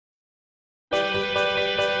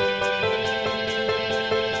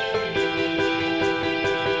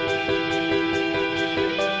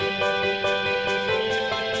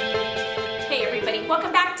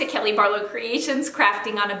Kelly Barlow Creations,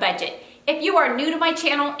 Crafting on a Budget. If you are new to my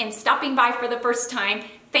channel and stopping by for the first time,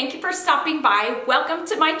 thank you for stopping by. Welcome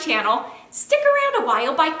to my channel. Stick around a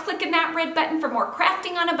while by clicking that red button for more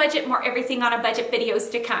crafting on a budget, more everything on a budget videos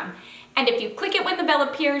to come. And if you click it when the bell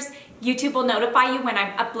appears, YouTube will notify you when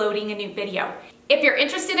I'm uploading a new video. If you're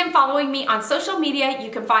interested in following me on social media,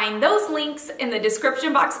 you can find those links in the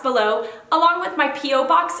description box below, along with my P.O.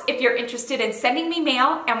 box if you're interested in sending me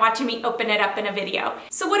mail and watching me open it up in a video.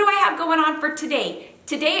 So what do I have going on for today?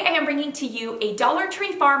 Today I am bringing to you a Dollar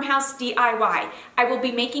Tree farmhouse DIY. I will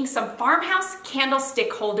be making some farmhouse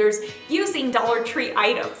candlestick holders using Dollar Tree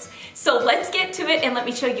items. So let's get to it and let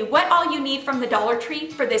me show you what all you need from the Dollar Tree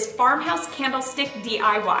for this farmhouse candlestick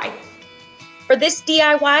DIY. For this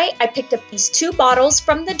DIY, I picked up these 2 bottles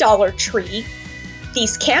from the Dollar Tree,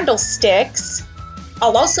 these candlesticks.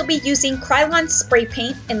 I'll also be using Krylon spray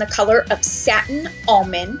paint in the color of Satin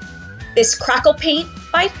Almond, this crackle paint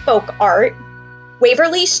by Folk Art,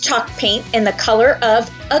 Waverly's chalk paint in the color of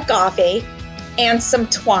Agave, and some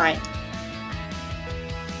twine.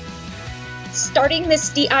 Starting this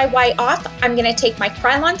DIY off, I'm going to take my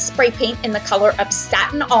Krylon spray paint in the color of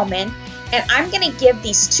Satin Almond, and I'm going to give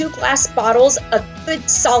these 2 glass bottles a good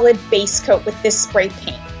solid base coat with this spray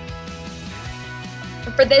paint.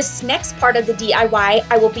 And for this next part of the DIY,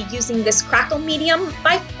 I will be using this crackle medium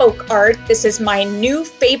by Folk Art. This is my new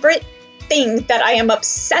favorite thing that I am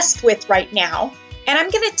obsessed with right now. And I'm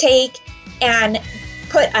going to take and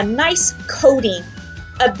put a nice coating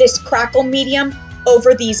of this crackle medium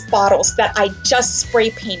over these bottles that I just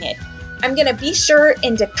spray painted. I'm going to be sure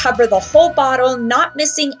and to cover the whole bottle, not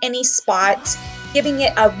missing any spots, giving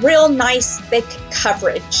it a real nice thick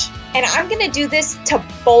coverage. And I'm going to do this to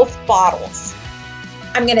both bottles.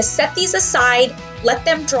 I'm going to set these aside, let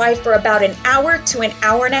them dry for about an hour to an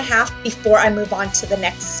hour and a half before I move on to the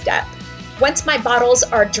next step. Once my bottles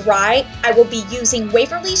are dry, I will be using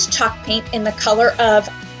Waverly's chalk paint in the color of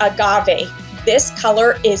Agave. This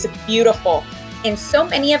color is beautiful, and so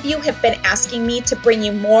many of you have been asking me to bring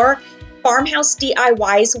you more farmhouse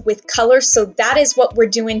DIYs with color, so that is what we're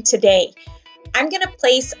doing today. I'm going to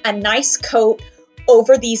place a nice coat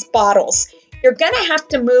over these bottles. You're going to have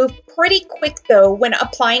to move pretty quick though when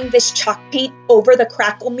applying this chalk paint over the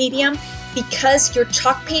crackle medium, because your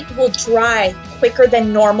chalk paint will dry quicker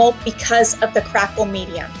than normal because of the crackle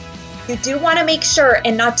medium. You do want to make sure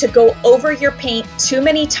and not to go over your paint too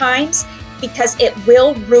many times, because it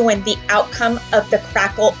will ruin the outcome of the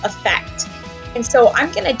crackle effect. And so I'm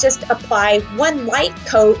going to just apply one light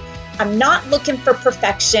coat. I'm not looking for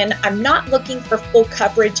perfection. I'm not looking for full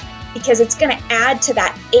coverage, because it's going to add to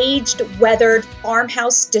that aged, weathered,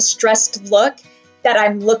 farmhouse distressed look that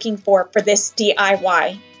I'm looking for this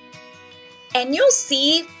DIY. And you'll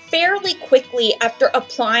see fairly quickly after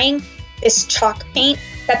applying this chalk paint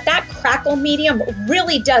that crackle medium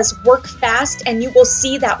really does work fast, and you will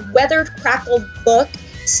see that weathered crackle look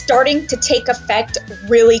starting to take effect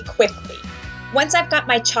really quickly. Once I've got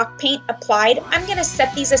my chalk paint applied, I'm going to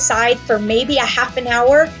set these aside for maybe a half an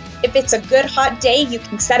hour. If it's a good hot day, you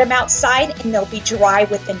can set them outside and they'll be dry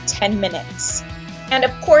within 10 minutes. And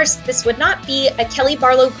of course, this would not be a Kelly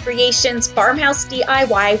Barlow Creations farmhouse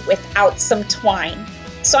DIY without some twine.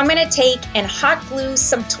 So I'm going to take and hot glue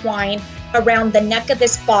some twine around the neck of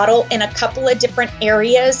this bottle in a couple of different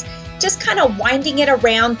areas, just kind of winding it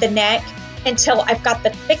around the neck until I've got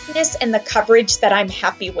the thickness and the coverage that I'm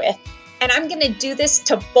happy with. And I'm going to do this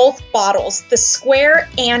to both bottles, the square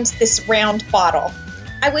and this round bottle.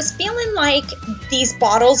 I was feeling like these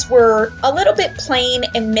bottles were a little bit plain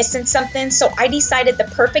and missing something, so I decided the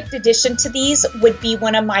perfect addition to these would be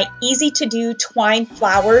one of my easy to do twine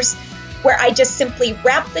flowers, where I just simply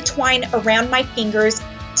wrap the twine around my fingers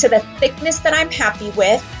to the thickness that I'm happy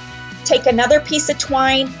with, take another piece of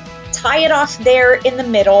twine, tie it off there in the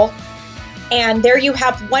middle, and there you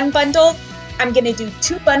have one bundle. I'm going to do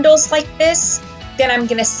 2 bundles like this, then I'm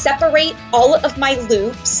going to separate all of my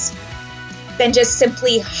loops, then just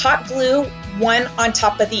simply hot glue one on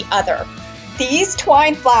top of the other. These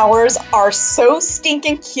twine flowers are so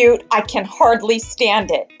stinking cute, I can hardly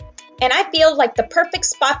stand it. And I feel like the perfect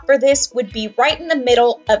spot for this would be right in the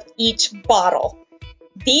middle of each bottle.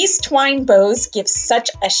 These twine bows give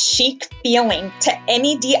such a chic feeling to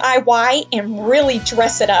any DIY and really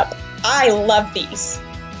dress it up. I love these.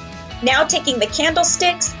 Now taking the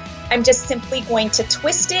candlesticks, I'm just simply going to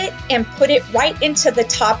twist it and put it right into the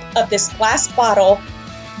top of this glass bottle,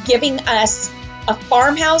 giving us a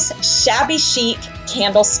farmhouse shabby chic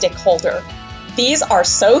candlestick holder. These are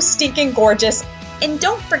so stinking gorgeous. And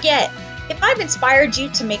don't forget, if I've inspired you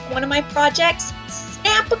to make one of my projects,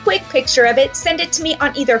 snap a quick picture of it, send it to me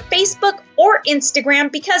on either Facebook or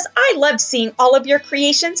Instagram because I love seeing all of your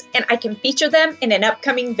creations and I can feature them in an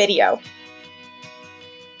upcoming video.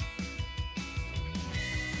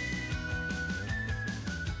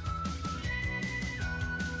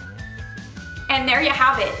 And there you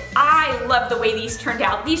have it. I love the way these turned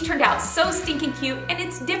out. These turned out so stinking cute, and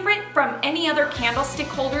it's different from any other candlestick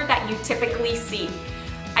holder that you typically see.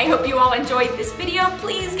 I hope you all enjoyed this video.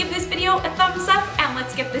 Please give this video a thumbs up, and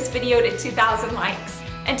let's get this video to 2,000 likes.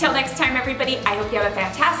 Until next time, everybody, I hope you have a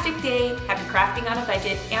fantastic day. Happy crafting on a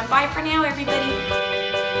budget, and bye for now, everybody.